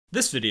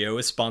This video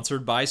is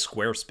sponsored by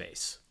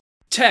Squarespace.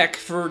 Tech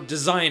for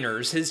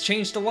designers has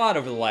changed a lot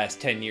over the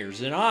last 10 years,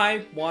 and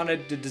I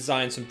wanted to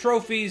design some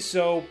trophies,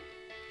 so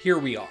here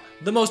we are.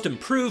 The most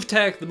improved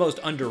tech, the most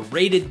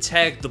underrated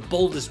tech, the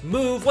boldest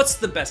move, what's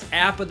the best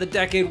app of the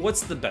decade,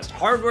 what's the best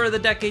hardware of the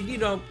decade, you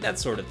know, that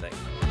sort of thing.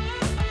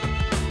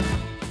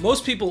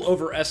 Most people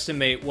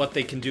overestimate what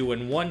they can do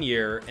in 1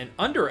 year and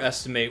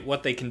underestimate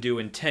what they can do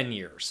in 10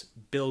 years.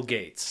 Bill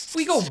Gates. If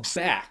we go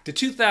back to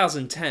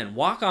 2010,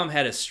 Wacom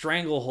had a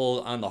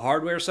stranglehold on the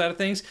hardware side of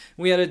things.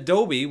 We had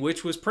Adobe,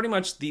 which was pretty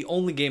much the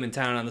only game in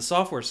town on the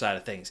software side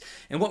of things.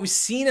 And what we've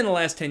seen in the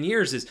last 10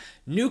 years is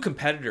new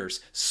competitors,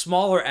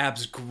 smaller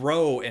apps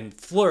grow and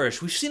flourish.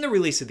 We've seen the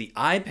release of the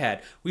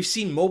iPad. We've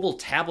seen mobile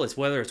tablets,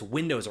 whether it's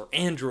Windows or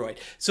Android.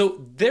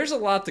 So there's a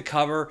lot to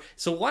cover.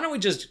 So why don't we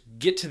just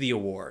get to the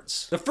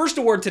awards? The first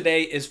award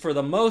today is for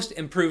the most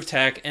improved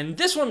tech, and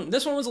this one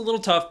was a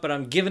little tough, but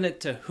I'm giving it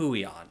to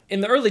Huion. In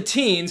the early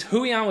teens,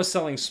 Huion was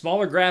selling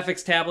smaller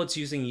graphics tablets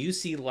using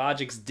UC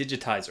Logic's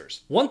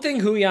digitizers. One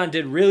thing Huion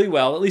did really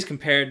well, at least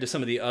compared to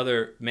some of the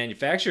other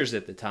manufacturers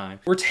at the time,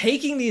 were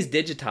taking these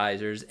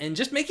digitizers and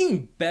just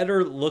making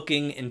better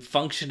looking and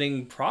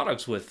functioning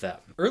products with them.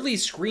 Early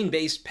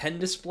screen-based pen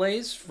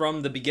displays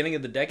from the beginning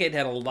of the decade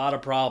had a lot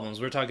of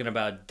problems. We're talking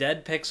about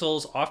dead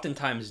pixels,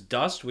 oftentimes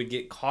dust would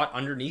get caught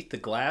underneath the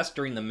glass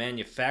during the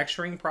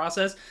manufacturing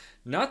process.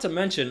 Not to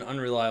mention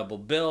unreliable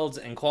builds,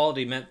 and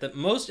quality meant that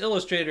most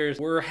illustrators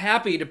were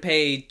happy to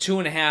pay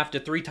 2.5 to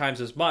 3 times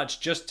as much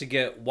just to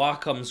get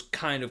Wacom's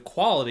kind of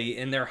quality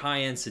in their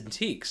high-end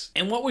Cintiqs.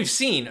 And what we've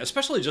seen,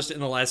 especially just in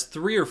the last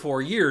 3 or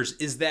 4 years,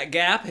 is that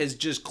gap has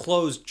just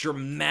closed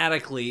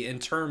dramatically in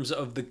terms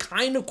of the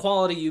kind of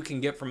quality you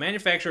can get from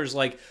manufacturers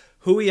like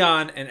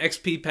Huion and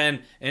XP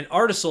Pen and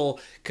Artisol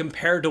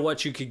compared to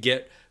what you could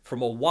get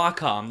from a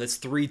Wacom that's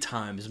 3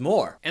 times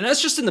more. And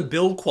that's just in the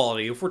build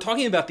quality. If we're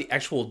talking about the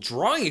actual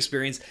drawing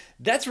experience,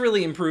 that's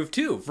really improved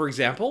too. For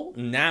example,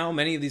 now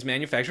many of these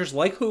manufacturers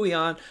like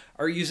Huion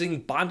are using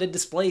bonded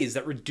displays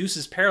that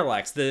reduces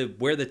parallax,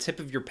 where the tip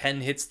of your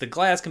pen hits the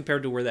glass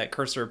compared to where that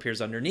cursor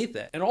appears underneath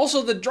it. And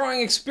also the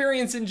drawing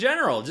experience in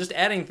general, just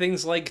adding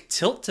things like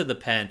tilt to the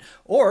pen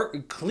or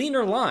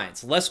cleaner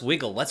lines, less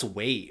wiggle, less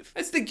wave.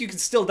 I think you can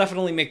still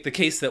definitely make the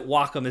case that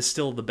Wacom is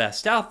still the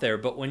best out there,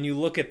 but when you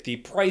look at the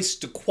price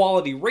to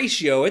quality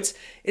ratio, it's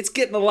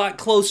getting a lot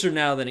closer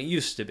now than it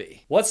used to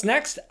be. What's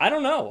next? I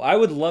don't know. I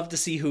would love to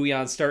see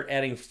Huion start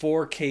adding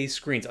 4K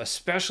screens,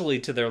 especially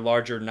to their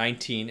larger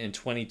 19 and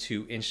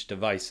 22-inch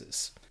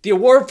devices. The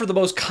award for the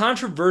most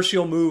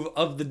controversial move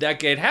of the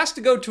decade has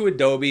to go to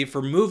Adobe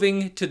for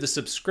moving to the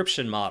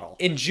subscription model.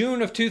 In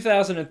June of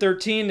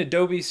 2013,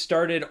 Adobe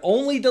started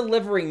only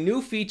delivering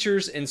new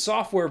features and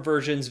software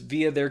versions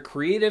via their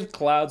Creative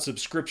Cloud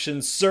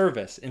subscription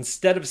service,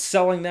 instead of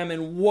selling them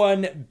in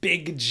one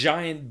big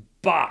giant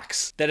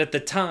box that at the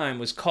time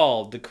was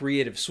called the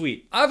Creative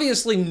Suite.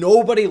 Obviously,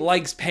 nobody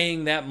likes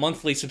paying that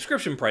monthly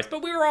subscription price,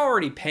 but we were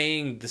already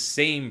paying the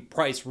same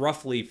price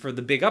roughly for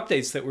the big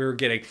updates that we were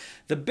getting.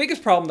 The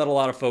biggest problem that a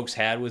lot of folks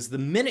had was the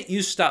minute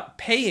you stop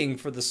paying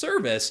for the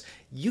service,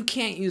 you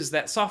can't use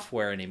that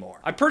software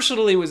anymore. I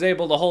personally was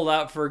able to hold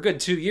out for a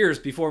good 2 years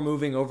before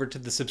moving over to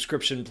the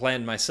subscription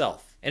plan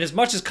myself. And as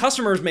much as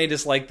customers may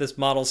dislike this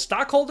model,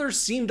 stockholders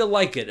seem to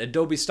like it.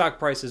 Adobe stock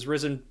price has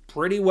risen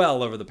pretty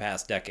well over the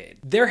past decade.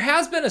 There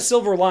has been a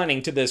silver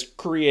lining to this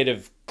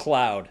Creative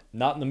Cloud.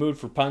 Not in the mood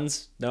for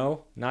puns?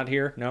 No? Not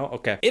here? No?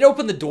 Okay. It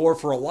opened the door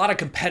for a lot of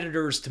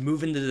competitors to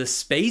move into this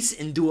space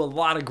and do a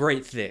lot of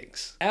great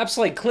things. Apps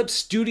like Clip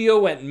Studio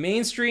went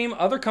mainstream.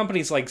 Other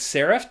companies like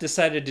Serif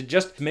decided to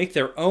just make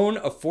their own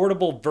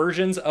affordable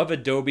versions of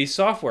Adobe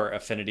software.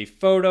 Affinity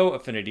Photo,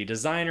 Affinity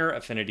Designer,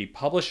 Affinity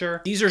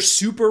Publisher. These are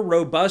super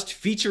robust,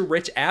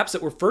 feature-rich apps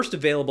that were first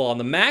available on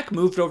the Mac,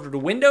 moved over to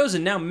Windows,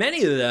 and now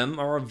many of them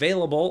are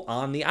available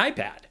on the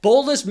iPad.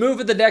 Boldest move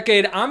of the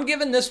decade, I'm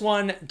giving this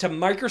one to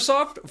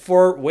Microsoft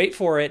for, wait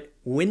for it,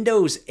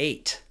 Windows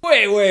 8.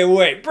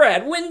 Wait,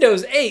 Brad,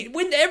 Windows 8?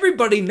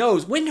 Everybody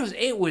knows Windows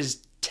 8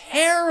 was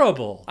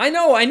terrible. I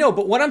know,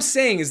 but what I'm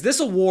saying is this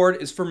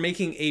award is for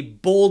making a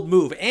bold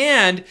move,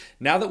 and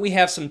now that we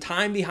have some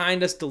time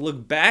behind us to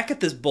look back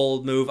at this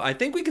bold move, I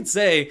think we could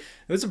say it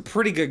was a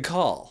pretty good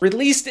call.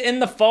 Released in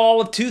the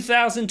fall of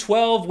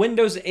 2012,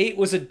 Windows 8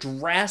 was a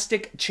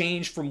drastic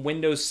change from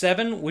Windows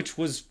 7, which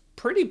was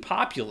pretty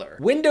popular.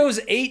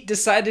 Windows 8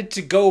 decided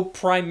to go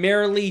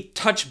primarily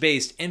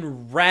touch-based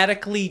and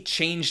radically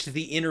changed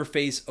the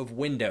interface of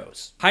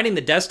Windows. Hiding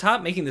the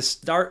desktop, making the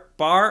start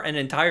bar an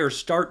entire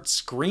start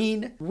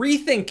screen,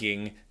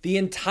 rethinking the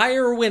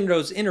entire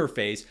Windows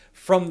interface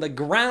from the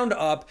ground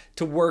up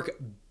to work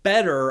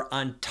better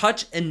on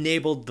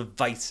touch-enabled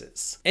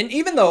devices. And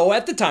even though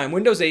at the time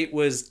Windows 8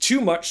 was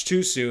too much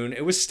too soon,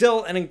 it was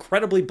still an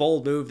incredibly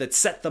bold move that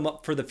set them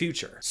up for the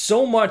future.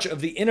 So much of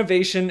the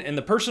innovation in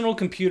the personal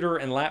computer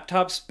and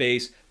laptop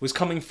space was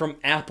coming from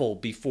Apple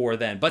before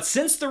then. But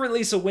since the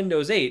release of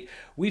Windows 8,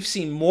 we've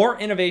seen more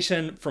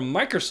innovation from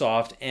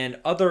Microsoft and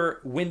other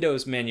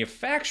Windows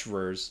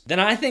manufacturers than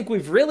I think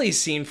we've really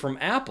seen from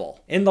Apple.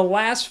 In the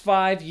last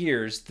 5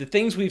 years, the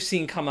things we've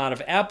seen come out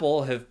of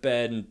Apple have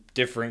been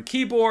different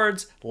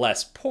keyboards,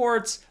 less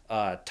ports,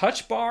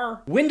 touch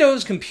bar.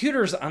 Windows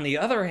computers, on the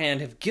other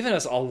hand, have given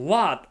us a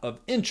lot of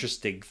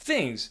interesting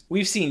things.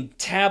 We've seen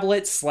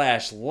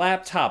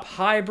tablet/laptop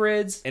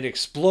hybrids, an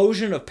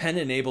explosion of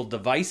pen-enabled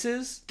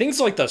devices, things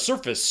like the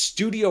Surface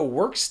Studio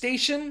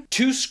Workstation,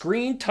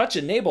 2-screen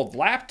touch-enabled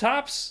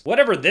laptops,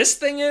 whatever this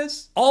thing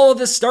is. All of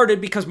this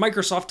started because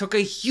Microsoft took a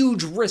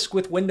huge risk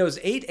with Windows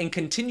 8 and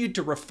continued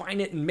to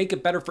refine it and make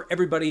it better for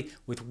everybody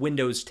with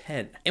Windows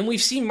 10. And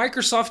we've seen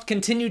Microsoft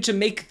continue to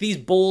make these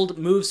bold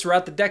moves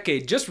throughout the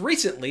decade. Just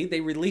recently,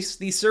 they released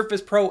the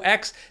Surface Pro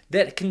X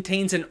that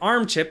contains an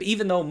ARM chip,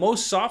 even though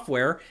most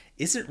software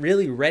isn't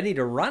really ready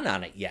to run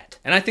on it yet.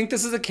 And I think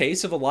this is a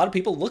case of a lot of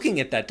people looking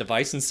at that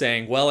device and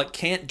saying, well, it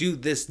can't do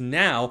this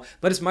now,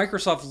 but it's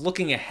Microsoft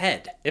looking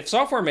ahead. If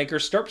software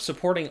makers start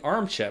supporting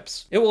ARM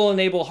chips, it will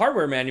enable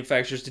hardware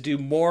manufacturers to do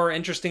more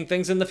interesting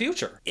things in the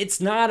future. It's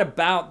not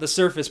about the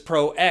Surface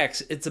Pro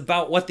X, it's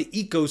about what the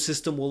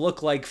ecosystem will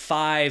look like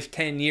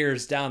 5-10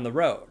 years down the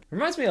road.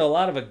 Reminds me a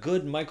lot of a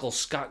good Michael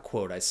Scott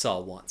quote I saw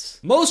once.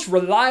 Most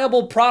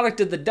reliable product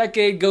of the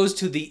decade goes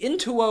to the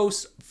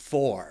Intuos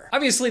 4.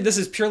 Obviously, this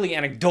is purely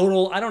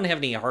anecdotal. I don't have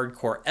any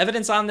hardcore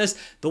evidence on this.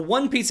 The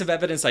one piece of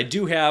evidence I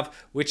do have,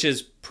 which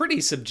is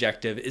pretty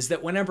subjective, is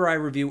that whenever I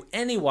review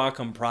any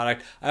Wacom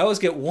product, I always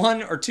get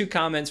 1 or 2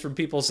 comments from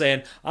people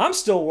saying, I'm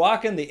still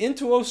rocking the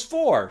Intuos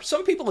 4.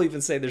 Some people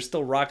even say they're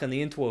still rocking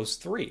the Intuos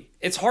 3.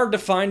 It's hard to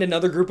find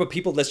another group of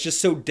people that's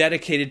just so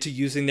dedicated to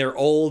using their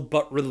old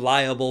but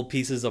reliable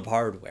pieces of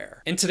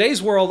hardware. In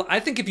today's world, I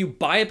think if you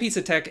buy a piece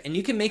of tech and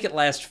you can make it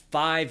last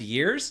 5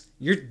 years,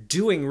 you're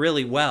doing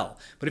really well.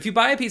 But if you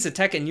buy a piece of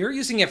tech and you're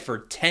using it for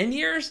 10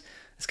 years,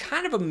 it's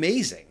kind of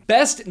amazing.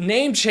 Best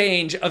name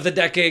change of the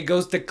decade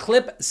goes to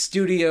Clip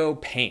Studio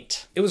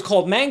Paint. It was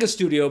called Manga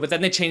Studio, but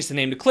then they changed the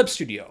name to Clip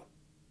Studio.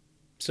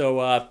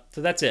 So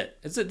that's it.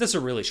 This is a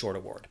really short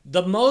award.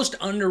 The most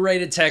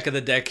underrated tech of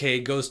the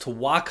decade goes to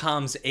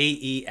Wacom's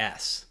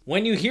AES.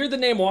 When you hear the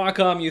name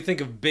Wacom, you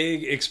think of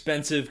big,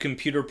 expensive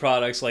computer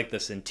products like the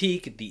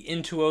Cintiq, the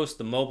Intuos,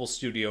 the Mobile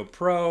Studio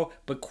Pro,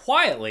 but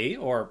quietly,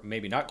 or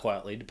maybe not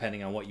quietly,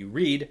 depending on what you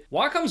read,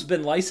 Wacom's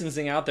been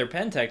licensing out their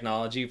pen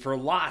technology for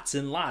lots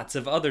and lots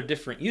of other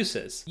different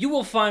uses. You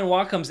will find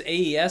Wacom's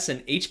AES in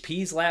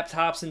HP's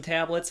laptops and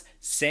tablets,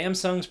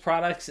 Samsung's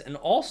products, and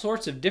all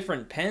sorts of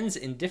different pens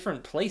in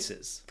different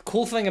places. The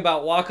cool thing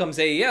about Wacom's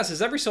AES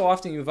is every so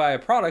often you buy a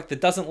product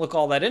that doesn't look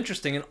all that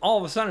interesting, and all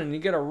of a sudden you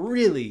get a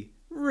really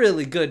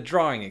good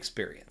drawing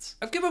experience.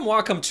 I've given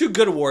Wacom 2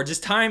 good awards. It's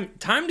time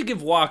to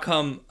give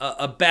Wacom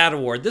a bad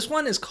award. This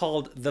one is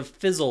called the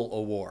Fizzle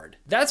Award.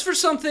 That's for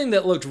something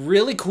that looked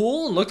really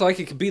cool and looked like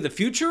it could be the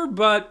future,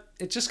 but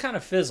it just kind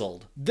of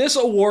fizzled. This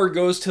award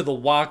goes to the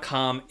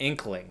Wacom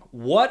Inkling.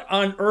 What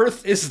on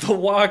earth is the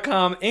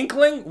Wacom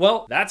Inkling?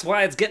 Well, that's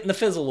why it's getting the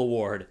Fizzle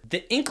Award.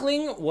 The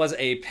Inkling was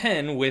a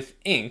pen with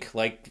ink,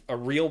 like a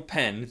real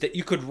pen, that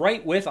you could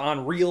write with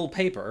on real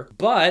paper,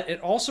 but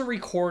it also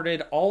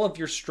recorded all of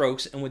your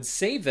strokes and would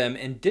save them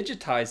and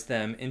digitize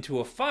them into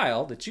a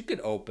file that you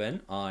could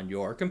open on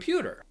your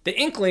computer. The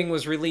Inkling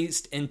was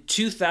released in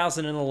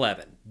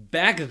 2011.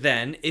 Back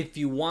then, if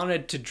you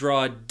wanted to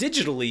draw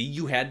digitally,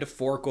 you had to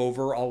fork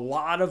over a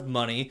lot of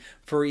money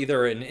for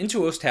either an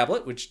Intuos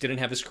tablet, which didn't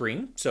have a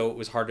screen, so it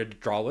was harder to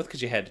draw with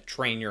because you had to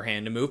train your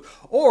hand to move,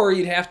 or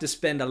you'd have to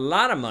spend a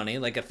lot of money,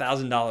 like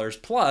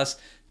 $1,000 plus,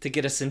 to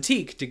get a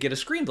Cintiq to get a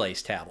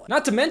screen-based tablet.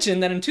 Not to mention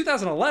that in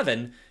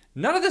 2011,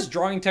 none of this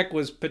drawing tech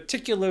was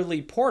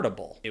particularly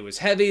portable. It was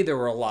heavy, there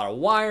were a lot of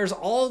wires,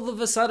 all of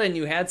a sudden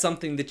you had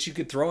something that you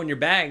could throw in your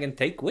bag and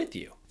take with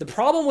you. The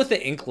problem with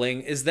the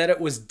Inkling is that it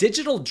was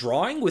digital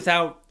drawing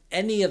without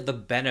any of the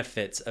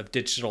benefits of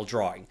digital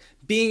drawing.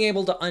 Being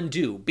able to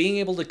undo, being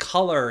able to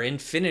color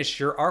and finish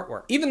your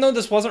artwork. Even though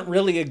this wasn't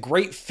really a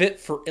great fit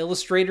for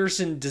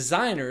illustrators and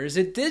designers,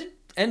 it did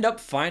end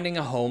up finding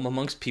a home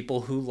amongst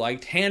people who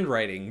liked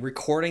handwriting,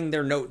 recording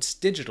their notes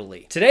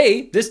digitally.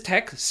 Today, this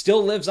tech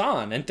still lives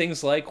on, and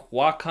things like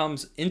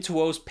Wacom's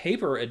Intuos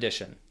Paper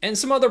Edition, and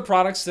some other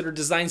products that are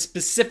designed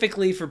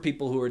specifically for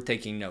people who are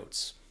taking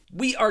notes.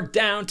 We are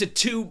down to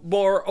 2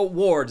 more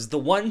awards, the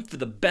one for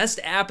the best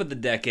app of the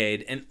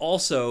decade and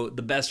also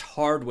the best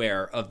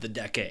hardware of the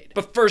decade.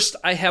 But first,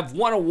 I have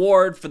one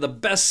award for the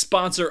best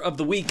sponsor of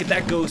the week, and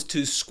that goes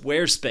to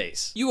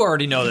Squarespace. You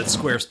already know that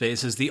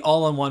Squarespace is the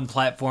all-in-one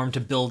platform to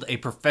build a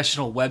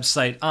professional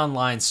website,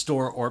 online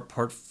store, or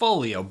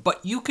portfolio,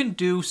 but you can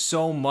do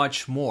so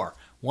much more.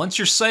 Once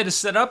your site is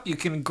set up, you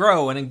can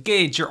grow and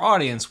engage your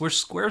audience with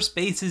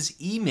Squarespace's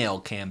email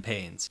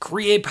campaigns.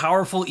 Create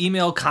powerful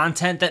email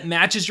content that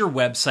matches your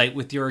website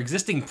with your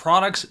existing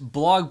products,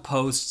 blog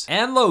posts,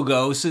 and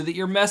logo so that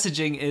your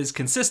messaging is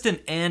consistent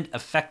and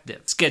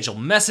effective. Schedule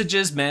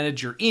messages,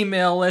 manage your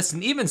email list,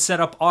 and even set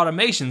up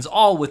automations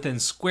all within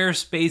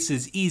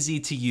Squarespace's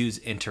easy-to-use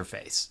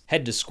interface.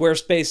 Head to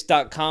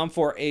squarespace.com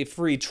for a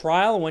free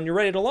trial. When you're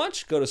ready to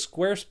launch, go to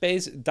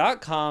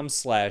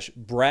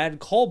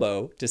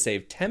squarespace.com/BradColbo to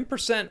save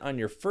 10% on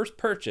your first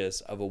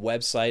purchase of a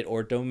website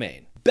or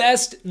domain.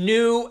 Best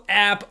new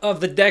app of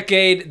the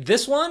decade.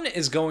 This one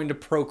is going to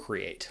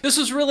Procreate. This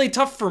was really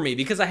tough for me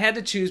because I had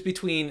to choose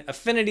between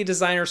Affinity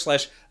Designer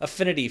 /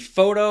 Affinity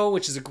Photo,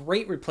 which is a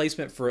great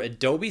replacement for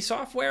Adobe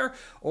software,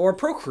 or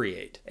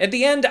Procreate. At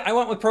the end, I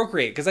went with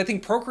Procreate because I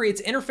think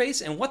Procreate's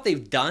interface and what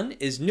they've done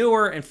is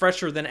newer and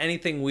fresher than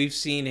anything we've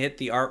seen hit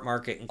the art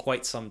market in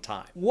quite some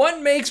time. What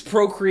makes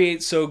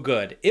Procreate so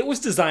good? It was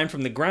designed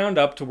from the ground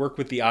up to work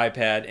with the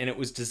iPad, and it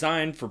was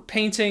designed for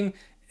painting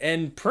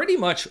and pretty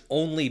much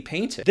only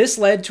painting. This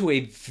led to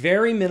a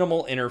very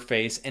minimal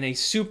interface and a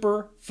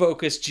super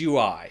focused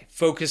UI,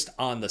 focused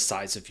on the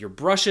size of your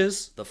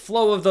brushes, the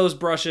flow of those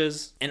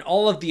brushes, and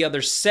all of the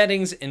other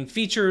settings and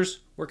features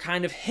were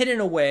kind of hidden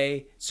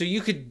away so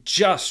you could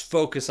just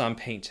focus on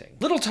painting.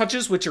 Little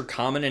touches which are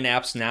common in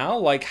apps now,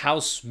 like how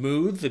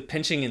smooth the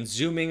pinching and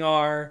zooming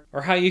are,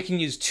 or how you can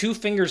use 2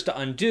 fingers to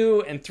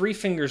undo and 3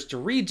 fingers to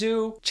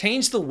redo,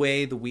 change the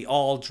way that we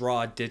all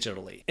draw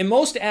digitally. In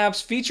most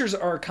apps, features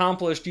are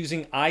accomplished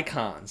using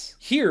icons.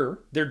 Here,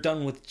 they're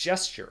done with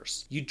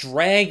gestures. You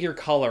drag your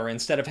color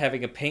instead of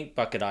having a paint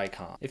bucket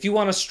icon. If you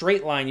want a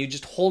straight line, you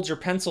just hold your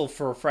pencil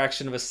for a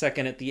fraction of a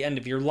second at the end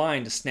of your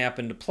line to snap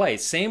into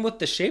place. Same with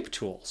the shape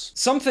tools.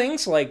 Some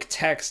things like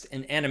text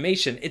and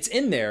animation, it's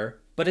in there,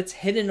 but it's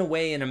hidden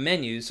away in a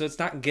menu, so it's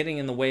not getting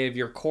in the way of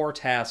your core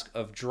task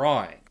of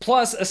drawing.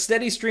 Plus, a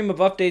steady stream of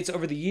updates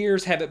over the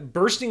years have it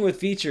bursting with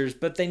features,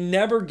 but they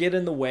never get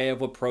in the way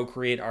of what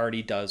Procreate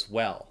already does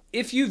well.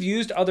 If you've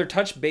used other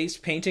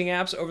touch-based painting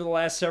apps over the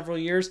last several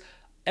years,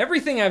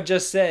 everything I've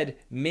just said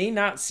may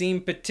not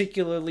seem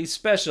particularly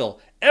special.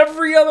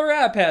 Every other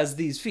app has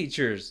these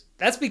features.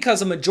 That's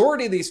because a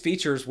majority of these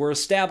features were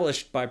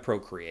established by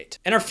Procreate.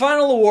 And our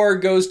final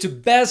award goes to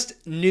Best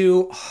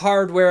New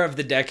Hardware of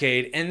the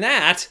Decade, and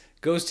that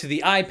goes to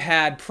the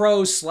iPad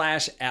Pro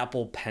 /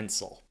 Apple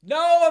Pencil.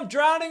 No, I'm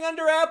drowning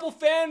under Apple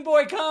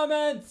fanboy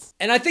comments!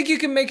 And I think you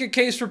can make a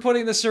case for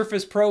putting the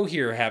Surface Pro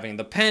here, having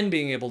the pen,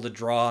 being able to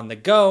draw on the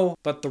go.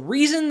 But the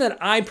reason that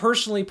I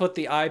personally put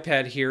the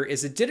iPad here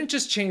is it didn't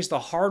just change the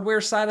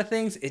hardware side of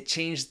things, it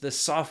changed the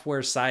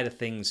software side of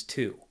things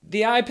too.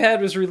 The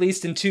iPad was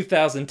released in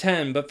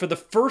 2010, but for the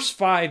first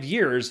 5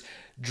 years,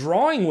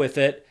 drawing with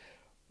it,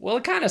 well,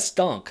 it kind of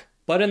stunk.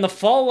 But in the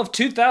fall of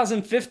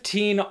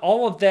 2015,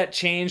 all of that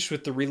changed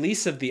with the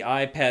release of the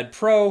iPad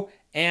Pro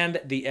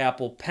and the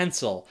Apple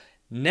Pencil.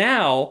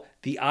 Now,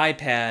 the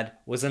iPad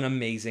was an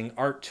amazing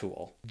art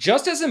tool.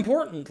 Just as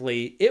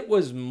importantly, it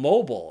was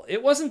mobile.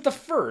 It wasn't the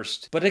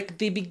first, but at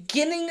the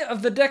beginning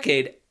of the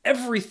decade,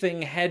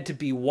 everything had to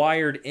be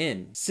wired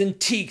in.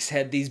 Cintiqs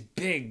had these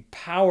big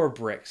power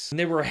bricks, and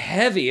they were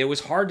heavy. It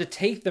was hard to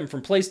take them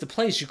from place to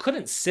place. You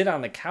couldn't sit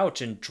on the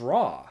couch and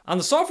draw. On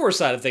the software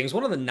side of things,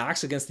 one of the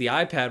knocks against the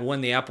iPad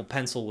when the Apple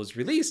Pencil was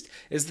released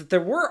is that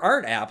there were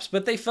art apps,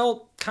 but they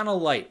felt kind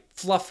of light,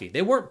 fluffy.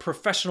 They weren't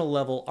professional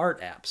level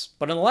art apps.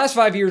 But in the last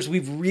 5 years,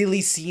 we've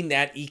really seen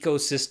that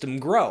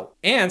ecosystem grow.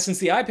 And since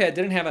the iPad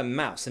didn't have a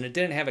mouse and it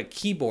didn't have a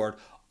keyboard,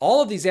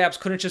 all of these apps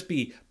couldn't just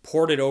be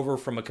ported over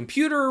from a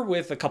computer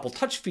with a couple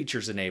touch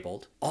features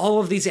enabled. All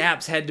of these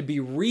apps had to be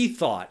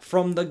rethought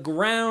from the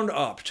ground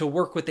up to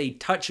work with a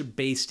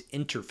touch-based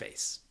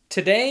interface.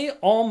 Today,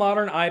 all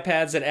modern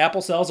iPads that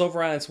Apple sells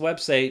over on its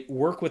website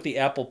work with the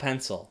Apple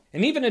Pencil.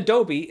 And even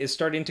Adobe is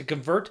starting to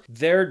convert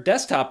their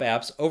desktop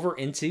apps over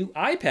into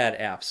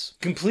iPad apps,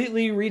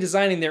 completely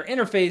redesigning their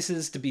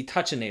interfaces to be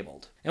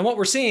touch-enabled. And what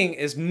we're seeing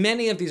is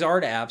many of these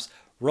art apps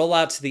roll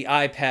out to the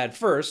iPad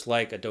first,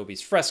 like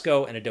Adobe's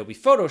Fresco and Adobe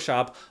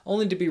Photoshop,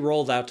 only to be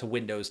rolled out to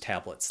Windows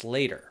tablets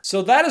later.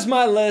 So that is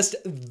my list.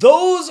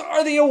 Those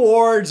are the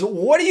awards.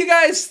 What do you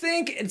guys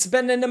think? It's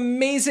been an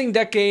amazing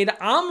decade.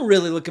 I'm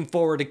really looking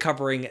forward to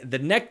covering the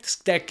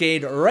next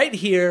decade right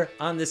here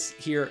on this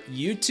here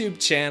YouTube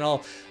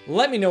channel.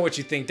 Let me know what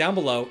you think down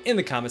below in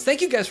the comments. Thank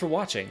you guys for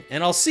watching,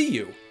 and I'll see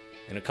you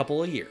in a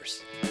couple of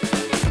years.